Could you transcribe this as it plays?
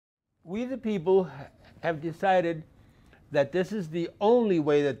we the people have decided that this is the only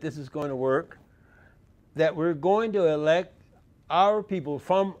way that this is going to work, that we're going to elect our people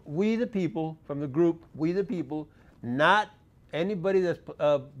from we the people, from the group we the people, not anybody that's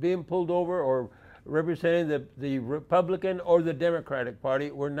being pulled over or representing the Republican or the Democratic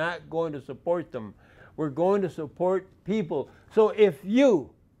Party. We're not going to support them. We're going to support people. So if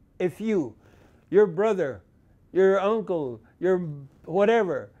you, your brother, your uncle, your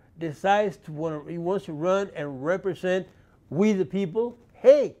whatever, decides he wants to run and represent we the people,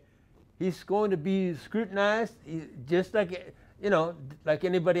 hey, he's going to be scrutinized just like, like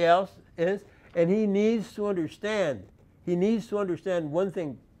anybody else is. And he needs to understand one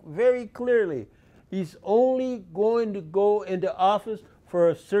thing very clearly. He's only going to go into office for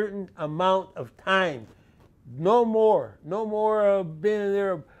a certain amount of time. No more being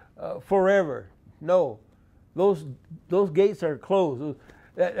there forever. No, those gates are closed.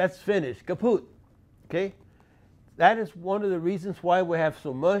 That's finished, kaput. Okay, that is one of the reasons why we have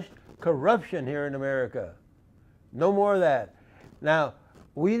so much corruption here in America. No more of that. Now,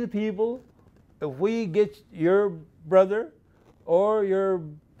 we the people, if we get your brother or your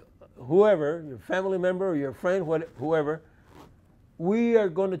whoever, your family member or your friend, whoever, we are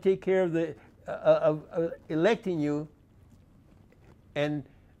going to take care of the electing you, and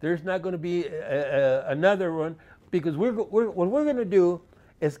there's not going to be another one, because what we're going to do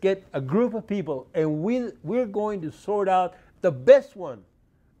is get a group of people, and we're going to sort out the best one,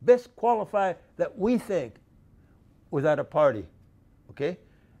 best qualified that we think, without a party, okay?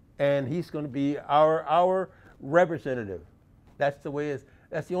 And he's going to be our representative. That's the way.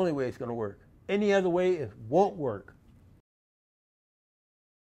 That's the only way it's going to work. Any other way, it won't work.